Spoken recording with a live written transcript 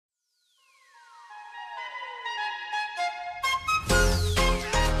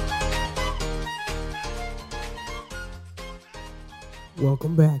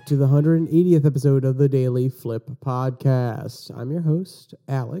Welcome back to the 180th episode of the Daily Flip podcast. I'm your host,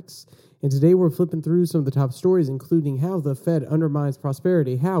 Alex, and today we're flipping through some of the top stories, including how the Fed undermines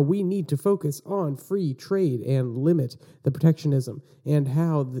prosperity, how we need to focus on free trade and limit the protectionism, and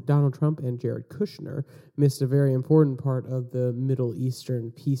how Donald Trump and Jared Kushner missed a very important part of the Middle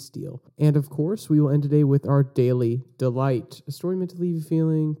Eastern peace deal. And of course, we will end today with our Daily Delight, a story meant to leave you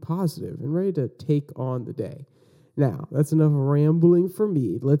feeling positive and ready to take on the day. Now, that's enough rambling for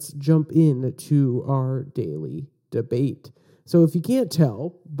me. Let's jump into our daily debate. So if you can't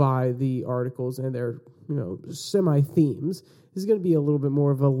tell by the articles and their, semi-themes, this is going to be a little bit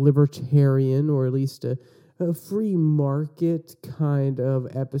more of a libertarian or at least a free market kind of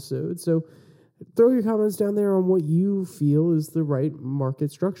episode. So throw your comments down there on what you feel is the right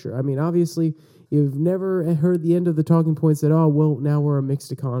market structure. I mean, obviously, you've never heard the end of the talking points that, now we're a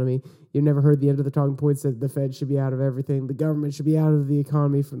mixed economy. You've never heard the end of the talking points that the Fed should be out of everything. The government should be out of the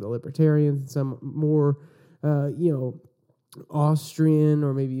economy from the libertarians, some more, Austrian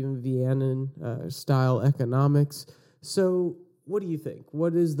or maybe even Vienna style economics. So what do you think?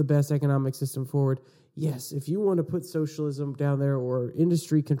 What is the best economic system forward? Yes, if you want to put socialism down there or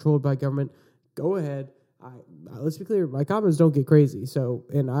industry controlled by government, go ahead. Let's be clear, my comments don't get crazy.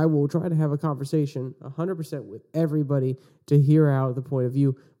 And I will try to have a conversation 100% with everybody to hear out the point of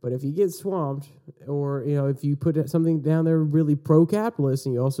view. But if you get swamped or, if you put something down there really pro-capitalist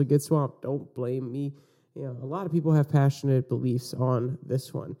and you also get swamped, don't blame me. A lot of people have passionate beliefs on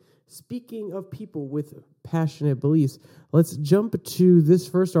this one. Speaking of people with passionate beliefs, let's jump to this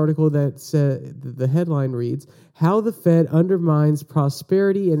first article that the headline reads, How the Fed Undermines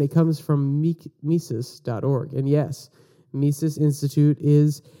Prosperity, and it comes from Mises.org. And yes, Mises Institute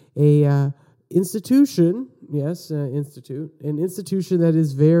is an institution that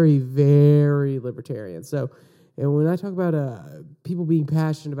is very, very libertarian. So, and when I talk about people being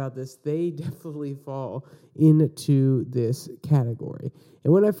passionate about this, they definitely fall into this category.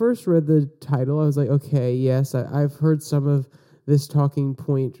 And when I first read the title, I was like, okay, yes, I've heard some of this talking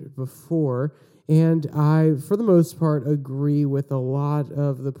point before, and I, for the most part, agree with a lot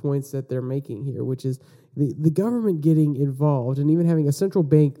of the points that they're making here, which is the government getting involved and even having a central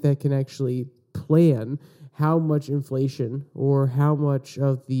bank that can actually plan how much inflation or how much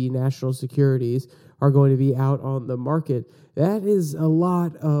of the national securities are going to be out on the market. That is a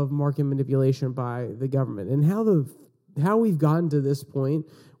lot of market manipulation by the government. And how we've gotten to this point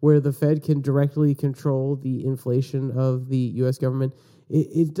where the Fed can directly control the inflation of the U.S. government,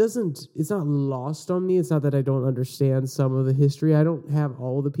 it's not lost on me. It's not that I don't understand some of the history. I don't have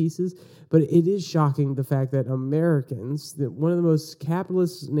all the pieces, but it is shocking the fact that Americans, one of the most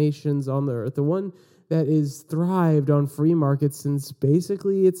capitalist nations on the earth, the one that is thrived on free markets since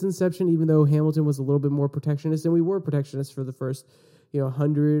basically its inception, even though Hamilton was a little bit more protectionist, and we were protectionists for the first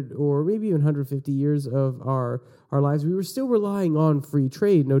 100 or maybe even 150 years of our lives. We were still relying on free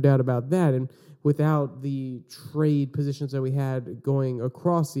trade, no doubt about that, and without the trade positions that we had going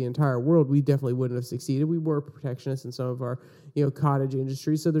across the entire world, we definitely wouldn't have succeeded. We were protectionists in some of our cottage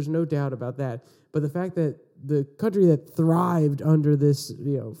industries, so there's no doubt about that. But the fact that the country that thrived under this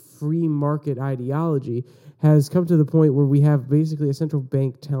free market ideology has come to the point where we have basically a central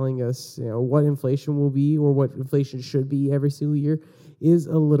bank telling us what inflation will be or what inflation should be every single year is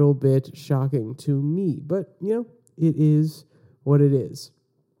a little bit shocking to me. But it is what it is.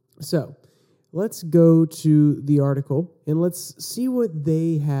 So let's go to the article and let's see what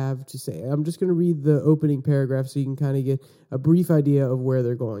they have to say. I'm just going to read the opening paragraph so you can kind of get a brief idea of where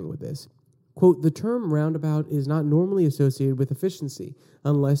they're going with this. Quote, the term roundabout is not normally associated with efficiency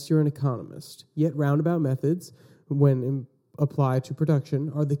unless you're an economist. Yet roundabout methods, when applied to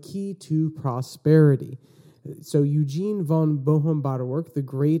production, are the key to prosperity. So Eugene von Boehm-Baderwerk, the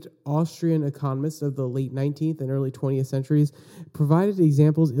great Austrian economist of the late 19th and early 20th centuries, provided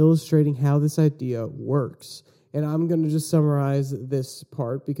examples illustrating how this idea works. And I'm going to just summarize this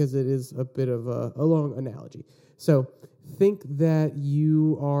part because it is a bit of a long analogy. So think that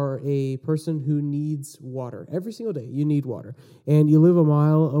you are a person who needs water. Every single day you need water. And you live a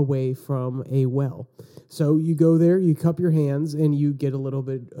mile away from a well. So you go there, you cup your hands, and you get a little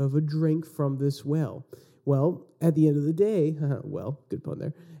bit of a drink from this well. Well, at the end of the day, good pun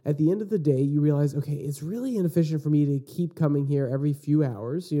there. At the end of the day, you realize, okay, it's really inefficient for me to keep coming here every few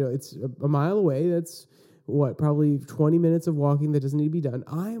hours. It's a mile away. That's probably 20 minutes of walking that doesn't need to be done.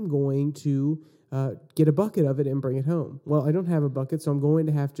 I am going to get a bucket of it and bring it home. Well, I don't have a bucket, so I'm going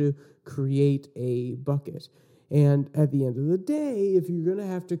to have to create a bucket. And at the end of the day, if you're going to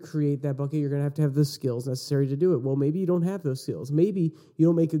have to create that bucket, you're going to have the skills necessary to do it. Well, maybe you don't have those skills. Maybe you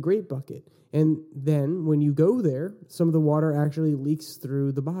don't make a great bucket. And then when you go there, some of the water actually leaks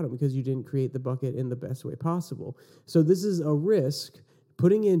through the bottom because you didn't create the bucket in the best way possible. So this is a risk,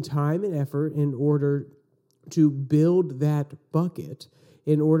 putting in time and effort in order to build that bucket,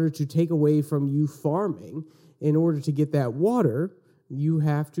 in order to take away from you farming, in order to get that water. You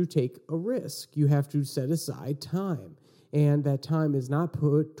have to take a risk. You have to set aside time. And that time is not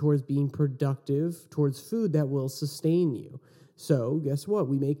put towards being productive, towards food that will sustain you. So guess what?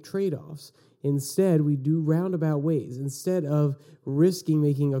 We make trade-offs. Instead, we do roundabout ways. Instead of risking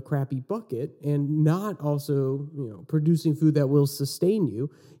making a crappy bucket and not also, producing food that will sustain you,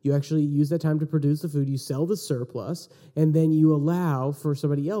 you actually use that time to produce the food. You sell the surplus, and then you allow for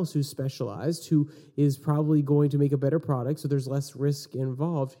somebody else who's specialized, who is probably going to make a better product, so there's less risk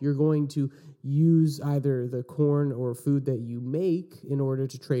involved. You're going to use either the corn or food that you make in order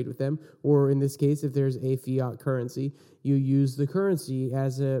to trade with them, or in this case, if there's a fiat currency, you use the currency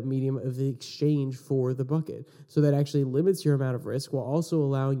as a medium of exchange for the bucket. So that actually limits your amount of risk while also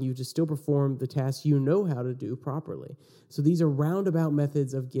allowing you to still perform the tasks you know how to do properly. So these are roundabout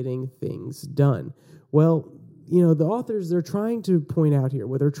methods of getting things done. Well, the authors, they're trying to point out here,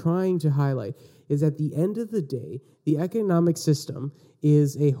 what they're trying to highlight is at the end of the day, the economic system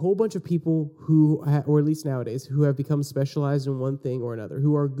is a whole bunch of people who, or at least nowadays, who have become specialized in one thing or another,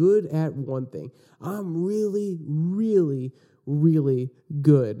 who are good at one thing. I'm really, really, really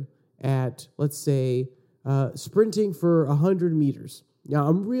good at, let's say, sprinting for 100 meters. Now,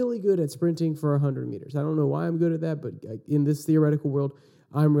 I'm really good at sprinting for 100 meters. I don't know why I'm good at that, but in this theoretical world,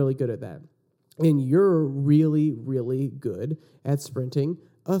 I'm really good at that. And you're really, really good at sprinting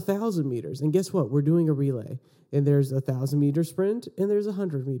 1,000 meters. And guess what? We're doing a relay. And there's 1,000-meter sprint, and there's a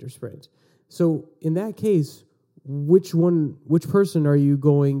 100-meter sprint. So in that case, which person are you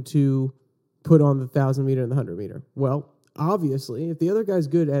going to put on the 1,000-meter and the 100-meter? Well, obviously, if the other guy's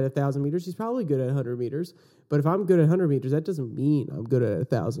good at 1,000 meters, he's probably good at 100 meters. But if I'm good at 100 meters, that doesn't mean I'm good at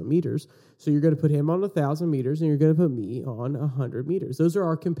 1,000 meters. So you're going to put him on 1,000 meters, and you're going to put me on 100 meters. Those are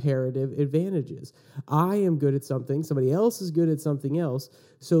our comparative advantages. I am good at something. Somebody else is good at something else.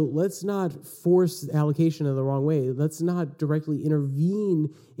 So let's not force allocation in the wrong way. Let's not directly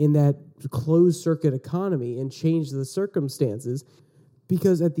intervene in that closed-circuit economy and change the circumstances,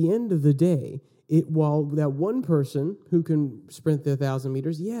 because at the end of the day, while that one person who can sprint the 1,000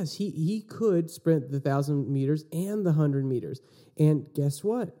 meters, yes, he could sprint the 1,000 meters and the 100 meters. And guess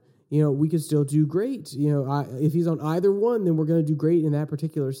what? We could still do great. If he's on either one, then we're going to do great in that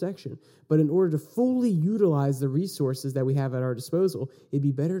particular section. But in order to fully utilize the resources that we have at our disposal, it'd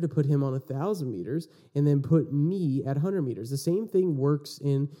be better to put him on 1,000 meters and then put me at 100 meters. The same thing works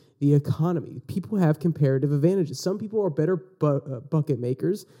in the economy. People have comparative advantages. Some people are better bucket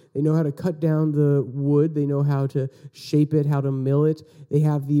makers. They know how to cut down the wood. They know how to shape it, how to mill it. They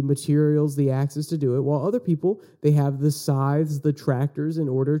have the materials, the access to do it. While other people, they have the scythes, the tractors in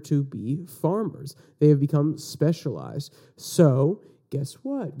order to be farmers. They have become specialized. So guess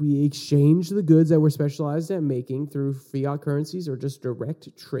what? We exchange the goods that we're specialized at making through fiat currencies or just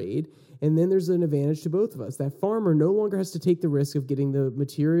direct trade. And then there's an advantage to both of us. That farmer no longer has to take the risk of getting the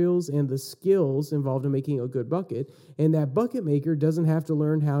materials and the skills involved in making a good bucket. And that bucket maker doesn't have to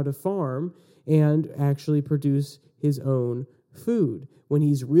learn how to farm and actually produce his own food when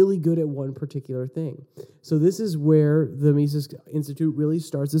he's really good at one particular thing. So this is where the Mises Institute really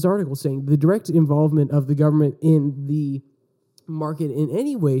starts this article, saying the direct involvement of the government in the market in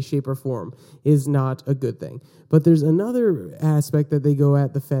any way, shape, or form is not a good thing. But there's another aspect that they go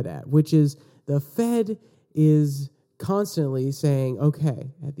at the Fed at, which is the Fed is constantly saying,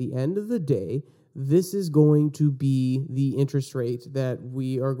 okay, at the end of the day, this is going to be the interest rate that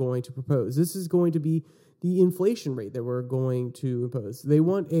we are going to propose. This is going to be the inflation rate that we're going to impose. They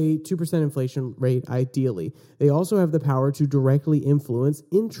want a 2% inflation rate, ideally. They also have the power to directly influence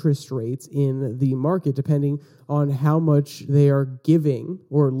interest rates in the market, depending on how much they are giving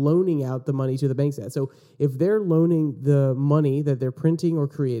or loaning out the money to the banks at. So if they're loaning the money that they're printing or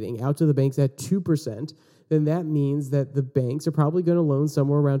creating out to the banks at 2%, then that means that the banks are probably going to loan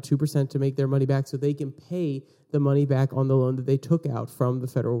somewhere around 2% to make their money back so they can pay the money back on the loan that they took out from the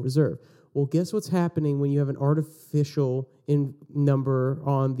Federal Reserve. Well, guess what's happening when you have an artificial number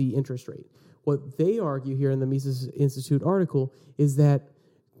on the interest rate? What they argue here in the Mises Institute article is that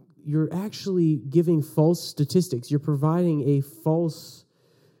you're actually giving false statistics. You're providing a false,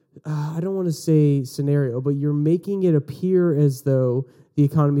 I don't want to say scenario, but you're making it appear as though the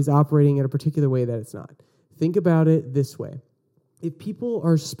economy is operating in a particular way that it's not. Think about it this way. if people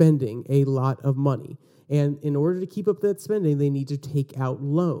are spending a lot of money, and in order to keep up that spending, they need to take out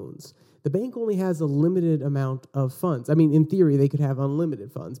loans. The bank only has a limited amount of funds. I mean, in theory, they could have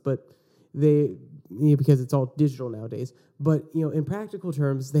unlimited funds, but because it's all digital nowadays. But in practical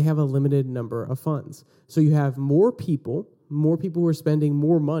terms, they have a limited number of funds. So you have more people who are spending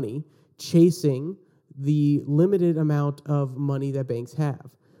more money chasing the limited amount of money that banks have.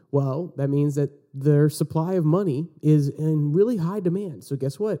 Well, that means that their supply of money is in really high demand. So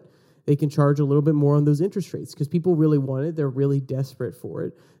guess what? They can charge a little bit more on those interest rates because people really want it. They're really desperate for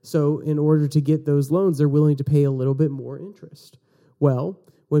it. So in order to get those loans, they're willing to pay a little bit more interest. Well,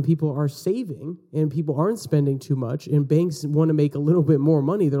 when people are saving and people aren't spending too much and banks want to make a little bit more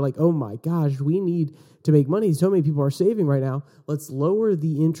money, they're like, oh my gosh, we need to make money. So many people are saving right now. Let's lower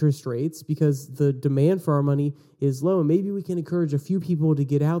the interest rates because the demand for our money is low. And maybe we can encourage a few people to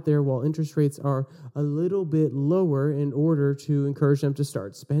get out there while interest rates are a little bit lower in order to encourage them to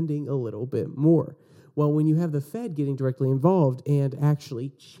start spending a little bit more. Well, when you have the Fed getting directly involved and actually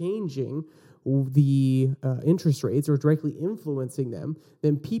changing the interest rates or directly influencing them,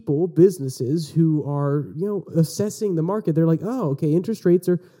 then businesses who are, assessing the market, they're like, oh, okay, interest rates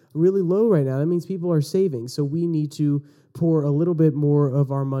are really low right now. That means people are saving. So we need to pour a little bit more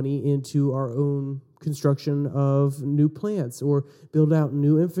of our money into our own construction of new plants or build out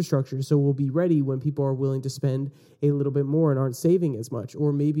new infrastructure. So we'll be ready when people are willing to spend a little bit more and aren't saving as much.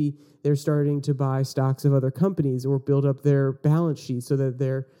 Or maybe they're starting to buy stocks of other companies or build up their balance sheet so that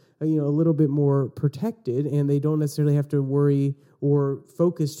they're a little bit more protected and they don't necessarily have to worry or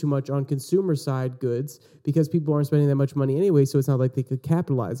focus too much on consumer side goods because people aren't spending that much money anyway, so it's not like they could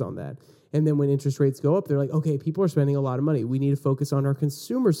capitalize on that. And then when interest rates go up, they're like, okay, people are spending a lot of money. We need to focus on our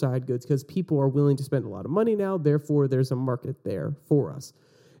consumer side goods because people are willing to spend a lot of money now, therefore there's a market there for us.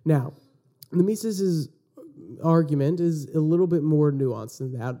 Now, the Mises' argument is a little bit more nuanced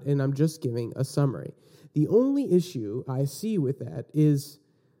than that, and I'm just giving a summary. The only issue I see with that is,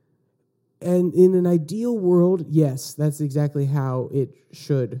 and in an ideal world, yes, that's exactly how it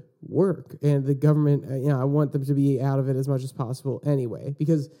should work. And the government, I want them to be out of it as much as possible anyway,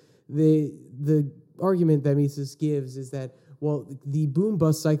 because the argument that Mises gives is that, well, the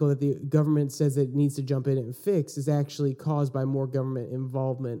boom-bust cycle that the government says it needs to jump in and fix is actually caused by more government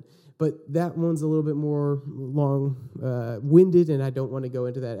involvement. But that one's a little bit more long-winded, and I don't want to go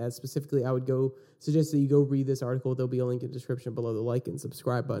into that as specifically. I would suggest that you go read this article. There'll be a link in the description below the like and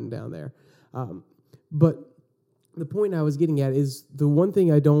subscribe button down there. But the point I was getting at is the one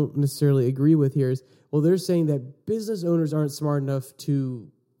thing I don't necessarily agree with here is, well, they're saying that business owners aren't smart enough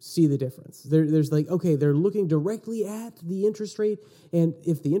to see the difference. There's like, okay, they're looking directly at the interest rate, and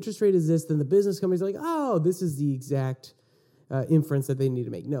if the interest rate is this, then the business company's like, oh, this is the exact inference that they need to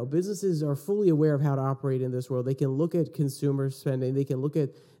make. No, businesses are fully aware of how to operate in this world. They can look at consumer spending. They can look at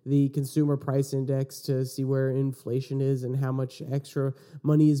the consumer price index to see where inflation is and how much extra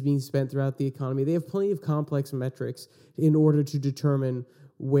money is being spent throughout the economy. They have plenty of complex metrics in order to determine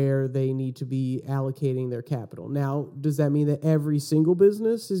where they need to be allocating their capital. Now, does that mean that every single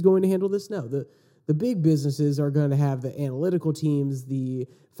business is going to handle this? No. The big businesses are going to have the analytical teams, the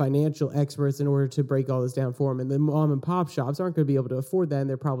financial experts in order to break all this down for them. And the mom and pop shops aren't going to be able to afford that, and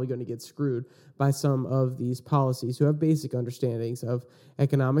they're probably going to get screwed by some of these policies who have basic understandings of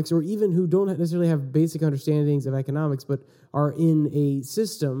economics, or even who don't necessarily have basic understandings of economics, but are in a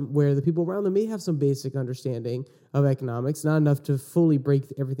system where the people around them may have some basic understanding of economics, not enough to fully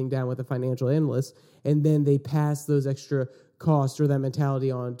break everything down with a financial analyst, and then they pass those extra cost or that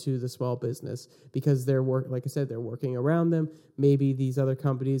mentality on to the small business because they're working around them. Maybe these other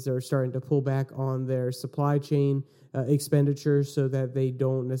companies are starting to pull back on their supply chain expenditures so that they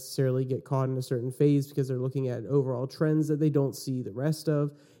don't necessarily get caught in a certain phase because they're looking at overall trends that they don't see the rest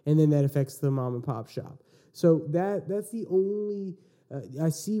of, and then that affects the mom and pop shop. So that's the only I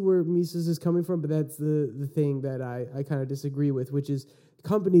see where Mises is coming from, but that's the thing that I kind of disagree with, which is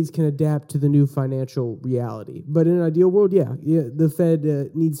companies can adapt to the new financial reality. But in an ideal world, the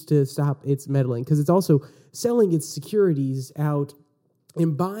Fed needs to stop its meddling because it's also selling its securities out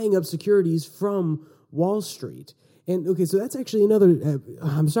and buying up securities from Wall Street. And, okay, so that's actually another,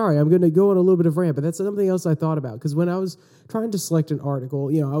 I'm sorry, I'm going to go on a little bit of rant, but that's something else I thought about. Because when I was trying to select an article,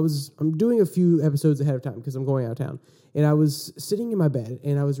 I'm doing a few episodes ahead of time because I'm going out of town. And I was sitting in my bed,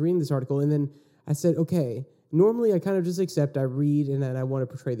 and I was reading this article, and then I said, okay, normally I kind of just accept, I read, and then I want to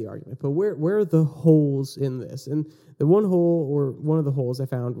portray the argument. But where are the holes in this? And the one hole, or one of the holes I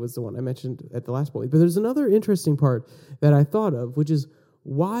found was the one I mentioned at the last point. But there's another interesting part that I thought of, which is,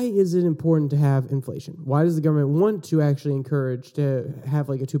 why is it important to have inflation? Why does the government want to actually encourage to have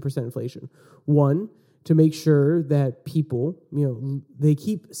like a 2% inflation? One, to make sure that people, they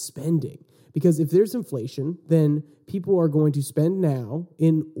keep spending. Because if there's inflation, then people are going to spend now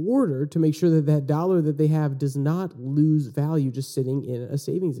in order to make sure that that dollar that they have does not lose value just sitting in a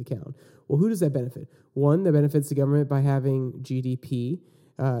savings account. Well, who does that benefit? One, that benefits the government by having GDP,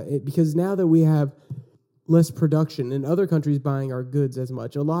 because now that we have less production and other countries buying our goods as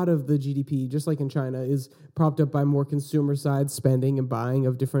much, a lot of the GDP, just like in China, is propped up by more consumer side spending and buying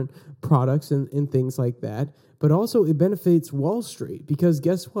of different products and things like that. But also it benefits Wall Street, because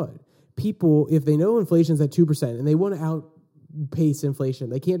guess what? People, if they know inflation's at 2% and they want to outpace inflation,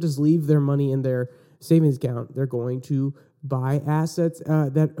 they can't just leave their money in their savings account. They're going to buy assets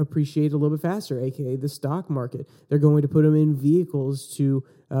that appreciate a little bit faster, aka the stock market. They're going to put them in vehicles to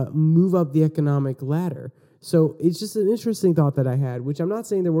move up the economic ladder. So it's just an interesting thought that I had, which I'm not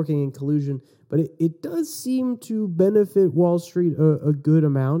saying they're working in collusion, but it does seem to benefit Wall Street a good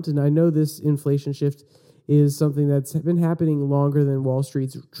amount. And I know this inflation shift is something that's been happening longer than Wall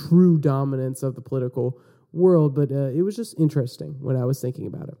Street's true dominance of the political world, but it was just interesting when I was thinking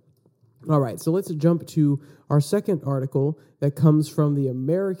about it. All right, so let's jump to our second article that comes from the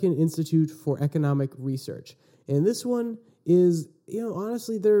American Institute for Economic Research. And this one is,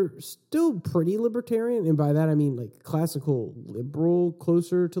 honestly, they're still pretty libertarian, and by that I mean like classical liberal,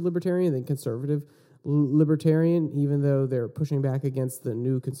 closer to libertarian than conservative libertarian, even though they're pushing back against the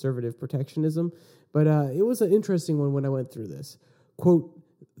new conservative protectionism. But it was an interesting one when I went through this. Quote,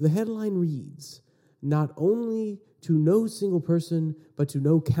 the headline reads, not only to no single person, but to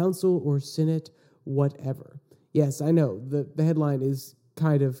no council or senate whatever. Yes, I know, the headline is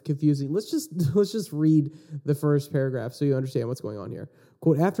kind of confusing. Let's just read the first paragraph so you understand what's going on here.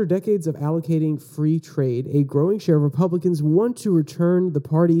 Quote, after decades of allocating free trade, a growing share of Republicans want to return the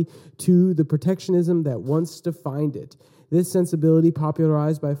party to the protectionism that once defined it. This sensibility,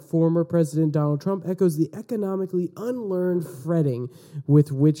 popularized by former President Donald Trump, echoes the economically unlearned fretting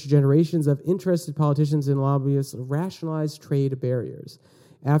with which generations of interested politicians and lobbyists rationalize trade barriers.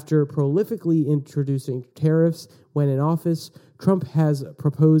 After prolifically introducing tariffs when in office, Trump has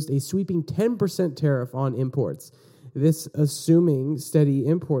proposed a sweeping 10% tariff on imports. This, assuming steady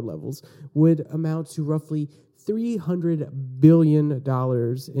import levels, would amount to roughly $300 billion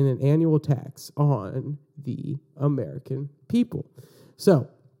in an annual tax on the American people. So,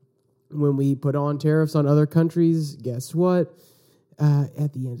 when we put on tariffs on other countries, guess what?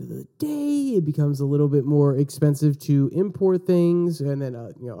 At the end of the day, it becomes a little bit more expensive to import things, and then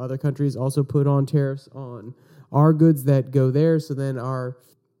other countries also put on tariffs on our goods that go there. So then our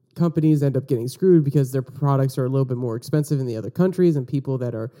companies end up getting screwed because their products are a little bit more expensive in the other countries, and people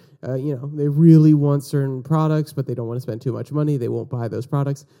that are, they really want certain products, but they don't want to spend too much money, they won't buy those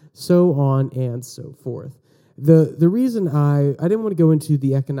products, so on and so forth. The reason I didn't want to go into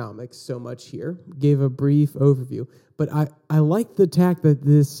the economics so much here, gave a brief overview, but I like the tack that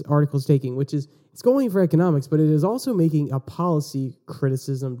this article is taking, which is it's going for economics, but it is also making a policy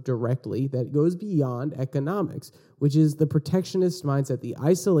criticism directly that goes beyond economics, which is the protectionist mindset, the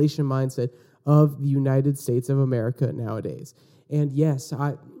isolation mindset of the United States of America nowadays. And yes,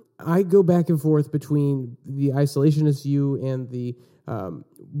 I go back and forth between the isolationist view and the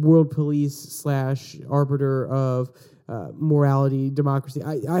world police / arbiter of morality, democracy.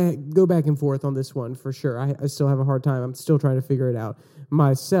 I go back and forth on this one for sure. I still have a hard time. I'm still trying to figure it out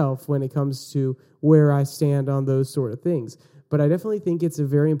myself when it comes to where I stand on those sort of things. But I definitely think it's a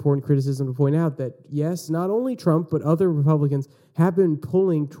very important criticism to point out that, yes, not only Trump, but other Republicans have been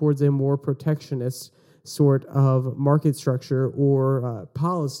pulling towards a more protectionist sort of market structure or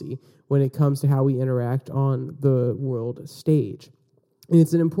policy when it comes to how we interact on the world stage. And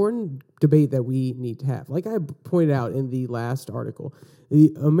it's an important debate that we need to have. Like I pointed out in the last article,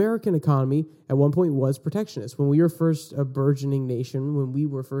 the American economy at one point was protectionist. When we were first a burgeoning nation, when we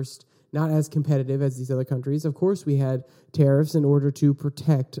were first not as competitive as these other countries, of course we had tariffs in order to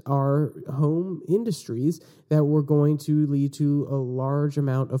protect our home industries that were going to lead to a large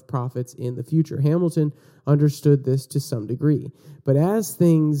amount of profits in the future. Hamilton understood this to some degree. But as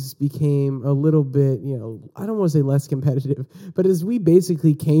things became a little bit, I don't want to say less competitive, but as we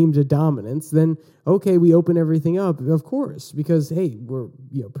basically came to dominance, then, okay, we open everything up, of course, because, hey, we're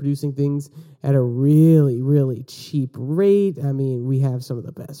producing things at a really, really cheap rate. I mean, we have some of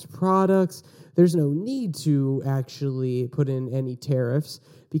the best products. There's no need to actually put in any tariffs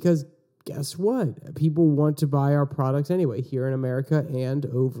because guess what? People want to buy our products anyway here in America and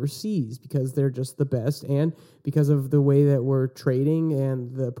overseas because they're just the best, and because of the way that we're trading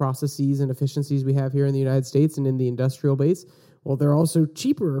and the processes and efficiencies we have here in the United States and in the industrial base, well, they're also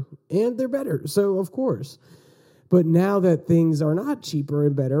cheaper and they're better. So, of course. But now that things are not cheaper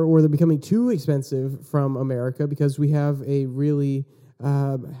and better, or they're becoming too expensive from America because we have a really,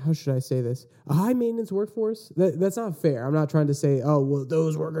 how should I say this, a high maintenance workforce. That's not fair. I'm not trying to say, oh, well,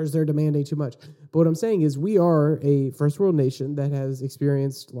 those workers, they're demanding too much. But what I'm saying is we are a first world nation that has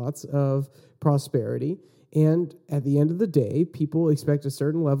experienced lots of prosperity. And at the end of the day, people expect a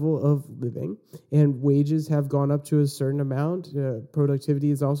certain level of living, and wages have gone up to a certain amount. Productivity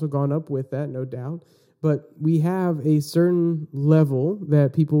has also gone up with that, no doubt. But we have a certain level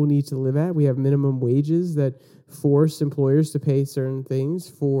that people need to live at. We have minimum wages that force employers to pay certain things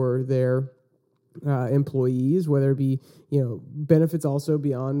for their employees, whether it be, benefits also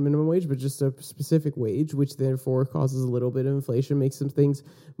beyond minimum wage, but just a specific wage, which therefore causes a little bit of inflation, makes some things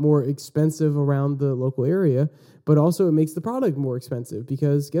more expensive around the local area, but also it makes the product more expensive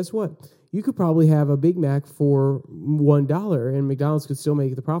because guess what? You could probably have a Big Mac for $1 and McDonald's could still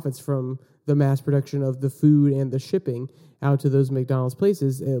make the profits from the mass production of the food and the shipping out to those McDonald's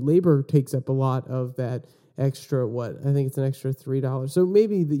places. Labor takes up a lot of that extra, I think it's an extra $3. So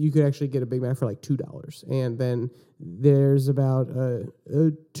maybe that you could actually get a Big Mac for like $2. And then there's about a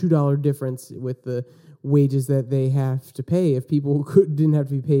 $2 difference with the wages that they have to pay if people didn't have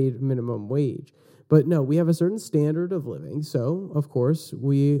to be paid minimum wage. But no, we have a certain standard of living. So, of course,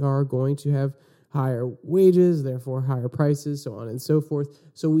 we are going to have higher wages, therefore higher prices, so on and so forth.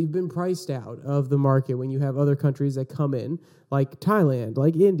 So we've been priced out of the market when you have other countries that come in, like Thailand,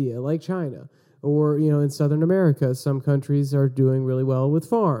 like India, like China. Or, in Southern America, some countries are doing really well with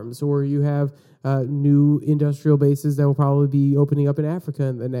farms. Or you have new industrial bases that will probably be opening up in Africa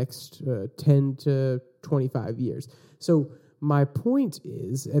in the next 10 to 25 years. So my point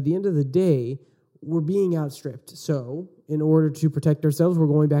is, at the end of the day, we're being outstripped. So in order to protect ourselves, we're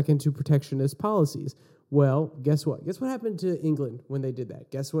going back into protectionist policies. Well, guess what? Guess what happened to England when they did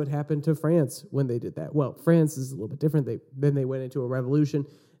that? Guess what happened to France when they did that? Well, France is a little bit different. Then they went into a revolution.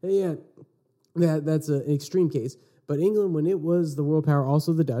 And yeah, that's an extreme case. But England, when it was the world power,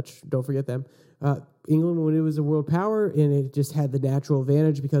 also the Dutch, don't forget them. England, when it was a world power, and it just had the natural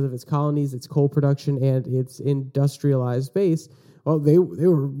advantage because of its colonies, its coal production, and its industrialized base, well, they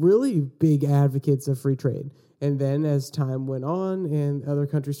were really big advocates of free trade. And then as time went on and other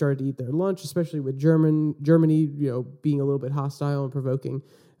countries started to eat their lunch, especially with Germany, being a little bit hostile and provoking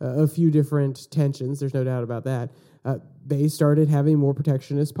a few different tensions, there's no doubt about that, they started having more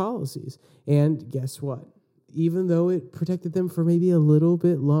protectionist policies. And guess what? Even though it protected them for maybe a little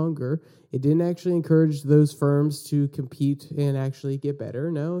bit longer, it didn't actually encourage those firms to compete and actually get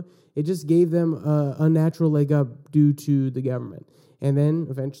better. No, it just gave them a natural leg up due to the government. And then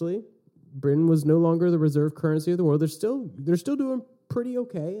eventually, Britain was no longer the reserve currency of the world. They're still doing pretty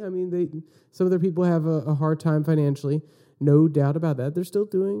okay. I mean, some of their people have a hard time financially, no doubt about that. They're still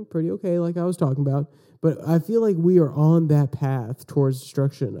doing pretty okay, like I was talking about. But I feel like we are on that path towards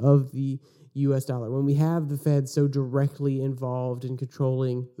destruction of the U.S. dollar, when we have the Fed so directly involved in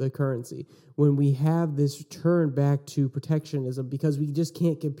controlling the currency, when we have this turn back to protectionism because we just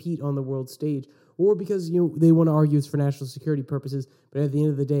can't compete on the world stage, or because they want to argue it's for national security purposes, but at the end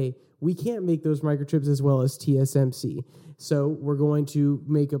of the day, we can't make those microchips as well as TSMC. So we're going to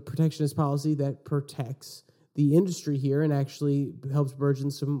make a protectionist policy that protects the industry here and actually helps burgeon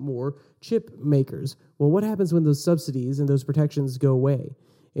some more chip makers. Well, what happens when those subsidies and those protections go away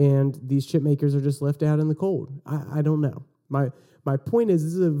and these chip makers are just left out in the cold? I don't know. My point is,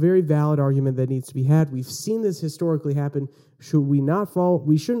 this is a very valid argument that needs to be had. We've seen this historically happen. Should we not fall?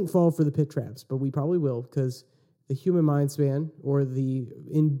 We shouldn't fall for the pit traps, but we probably will, because the human mind span, or the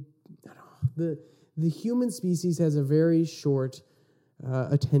human species, has a very short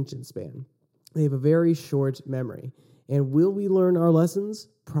attention span. They have a very short memory. And will we learn our lessons?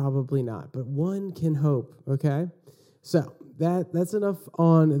 Probably not, but one can hope, okay? So that's enough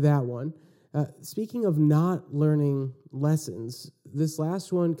on that one. Speaking of not learning lessons, this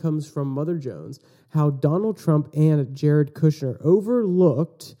last one comes from Mother Jones, how Donald Trump and Jared Kushner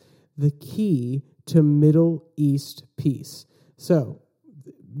overlooked the key to Middle East peace. So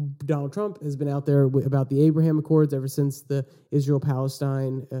Donald Trump has been out there about the Abraham Accords ever since the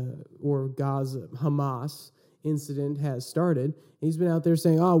Israel-Palestine or Gaza-Hamas incident has started. And he's been out there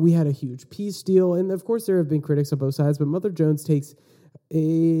saying, we had a huge peace deal. And of course, there have been critics on both sides, but Mother Jones takes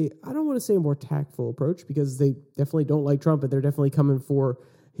I don't want to say a more tactful approach, because they definitely don't like Trump, and they're definitely coming for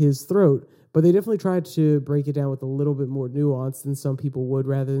his throat. But they definitely tried to break it down with a little bit more nuance than some people would,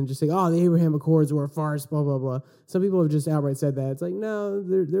 rather than just saying, the Abraham Accords were a farce, blah, blah, blah. Some people have just outright said that. It's like, no,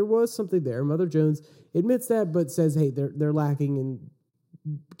 there was something there. Mother Jones admits that, but says, hey, they're lacking in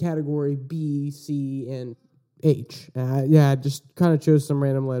category B, C, and H. I just kind of chose some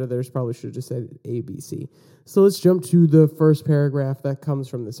random letter there. Probably should have just said ABC. So let's jump to the first paragraph that comes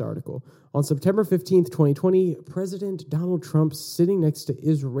from this article. On September 15th, 2020, President Donald Trump sitting next to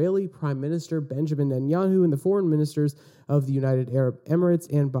Israeli Prime Minister Benjamin Netanyahu and the foreign ministers of the United Arab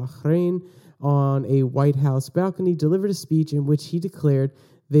Emirates and Bahrain on a White House balcony delivered a speech in which he declared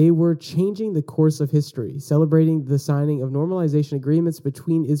they were changing the course of history, celebrating the signing of normalization agreements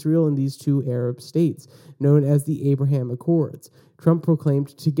between Israel and these two Arab states, known as the Abraham Accords. Trump proclaimed,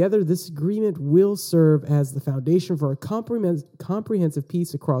 "Together, this agreement will serve as the foundation for a comprehensive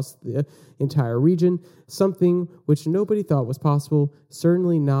peace across the entire region, something which nobody thought was possible,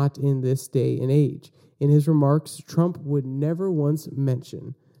 certainly not in this day and age." In his remarks, Trump would never once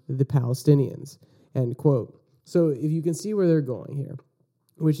mention the Palestinians, end quote. So if you can see where they're going here,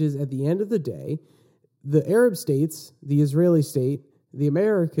 which is at the end of the day, the Arab states, the Israeli state, the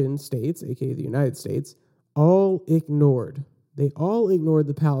American states, aka the United States, all ignored. They all ignored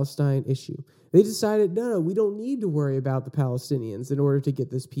the Palestine issue. They decided, no, we don't need to worry about the Palestinians in order to get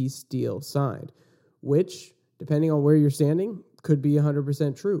this peace deal signed, which, depending on where you're standing, could be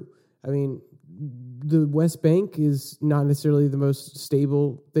 100% true. I mean, the West Bank is not necessarily the most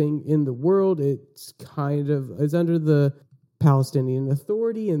stable thing in the world. It's under the Palestinian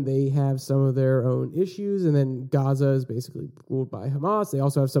Authority, and they have some of their own issues, and then Gaza is basically ruled by Hamas. They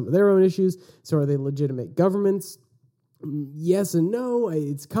also have some of their own issues. So are they legitimate governments? Yes and no.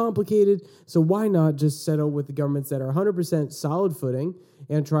 It's complicated. So why not just settle with the governments that are 100% solid footing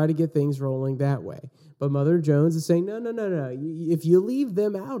and try to get things rolling that way? But Mother Jones is saying, no. If you leave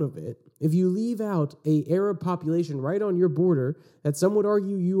them out of it, if you leave out a Arab population right on your border that some would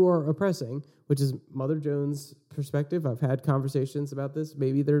argue you are oppressing, which is Mother Jones' perspective. I've had conversations about this.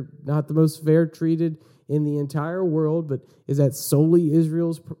 Maybe they're not the most fair treated in the entire world, but is that solely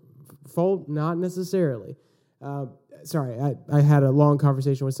Israel's fault? Not necessarily. I had a long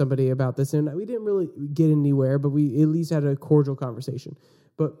conversation with somebody about this, and we didn't really get anywhere, but we at least had a cordial conversation.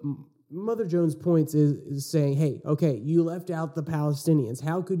 But Mother Jones' points is saying, hey, okay, you left out the Palestinians.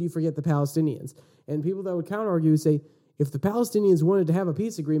 How could you forget the Palestinians? And people that would counter-argue would say, if the Palestinians wanted to have a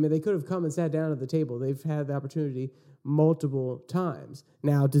peace agreement, they could have come and sat down at the table. They've had the opportunity multiple times.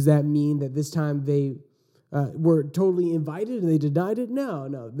 Now, does that mean that this time they were totally invited and they denied it?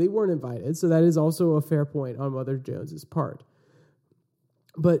 No, they weren't invited. So that is also a fair point on Mother Jones's part.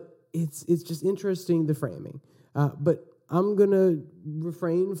 But it's just interesting, the framing. But I'm going to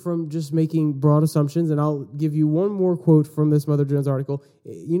refrain from just making broad assumptions, and I'll give you one more quote from this Mother Jones article.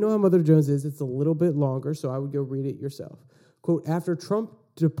 You know how Mother Jones is. It's a little bit longer, so I would go read it yourself. Quote, after Trump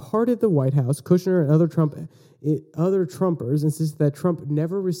departed the White House, Kushner and other Trumpers insisted that Trump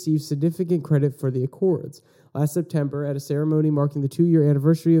never received significant credit for the accords. Last September, at a ceremony marking the 2-year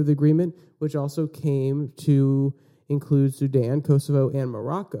anniversary of the agreement, which also came to include Sudan, Kosovo, and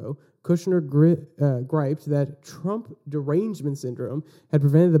Morocco, Kushner griped that Trump derangement syndrome had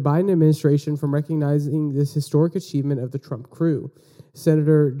prevented the Biden administration from recognizing this historic achievement of the Trump crew.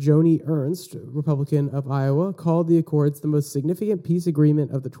 Senator Joni Ernst, Republican of Iowa, called the accords the most significant peace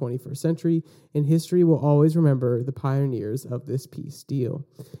agreement of the 21st century, and history will always remember the pioneers of this peace deal.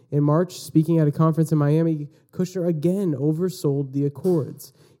 In March, speaking at a conference in Miami, Kushner again oversold the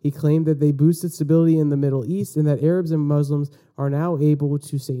accords. He claimed that they boosted stability in the Middle East and that Arabs and Muslims are now able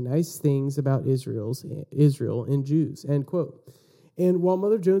to say nice things about Israel and Jews, end quote. And while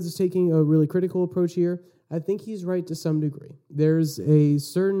Mother Jones is taking a really critical approach here, I think he's right to some degree. There's a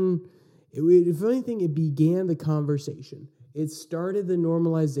certain, if anything, it began the conversation. It started the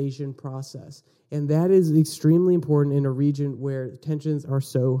normalization process. And that is extremely important in a region where tensions are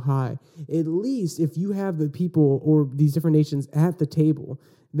so high. At least if you have the people or these different nations at the table,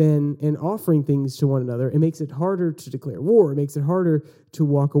 then and offering things to one another, it makes it harder to declare war. It makes it harder to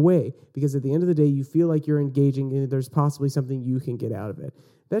walk away because at the end of the day, you feel like you're engaging and there's possibly something you can get out of it.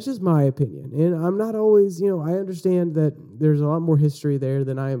 That's just my opinion. And I'm not always, I understand that there's a lot more history there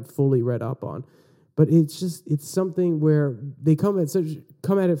than I am fully read up on. But it's something where they come at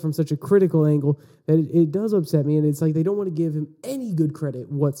it from such a critical angle that it does upset me. And it's like they don't want to give him any good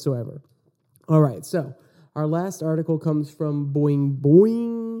credit whatsoever. All right, so our last article comes from Boing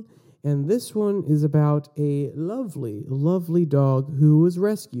Boing, and this one is about a lovely, lovely dog who was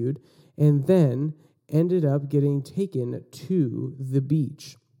rescued and then ended up getting taken to the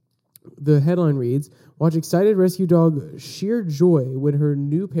beach. The headline reads, watch excited rescue dog sheer joy when her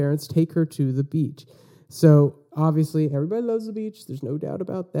new parents take her to the beach. So, obviously, everybody loves the beach. There's no doubt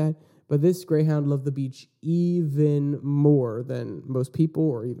about that. But this greyhound loved the beach even more than most people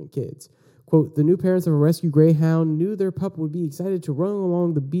or even kids. Quote, the new parents of a rescue greyhound knew their pup would be excited to run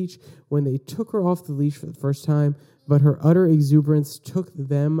along the beach when they took her off the leash for the first time, but her utter exuberance took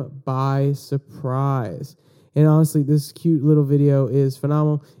them by surprise. And honestly, this cute little video is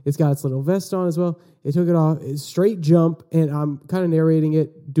phenomenal. It's got its little vest on as well. It took it off. It's straight jump, and I'm kind of narrating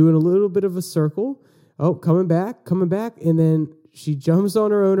it, doing a little bit of a circle. Oh, coming back, and then she jumps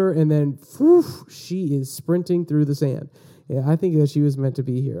on her owner, and then she is sprinting through the sand. Yeah, I think that she was meant to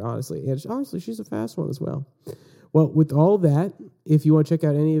be here, honestly. And honestly, she's a fast one as well. Well, with all that, if you want to check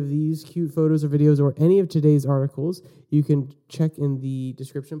out any of these cute photos or videos or any of today's articles, you can check in the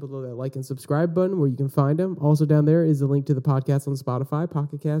description below that like and subscribe button where you can find them. Also down there is the link to the podcast on Spotify,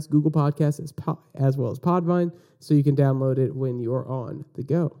 Pocket Cast, Google Podcasts, as well as Podvine, so you can download it when you're on the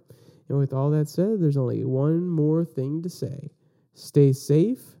go. And with all that said, there's only one more thing to say. Stay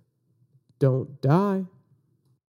safe. Don't die.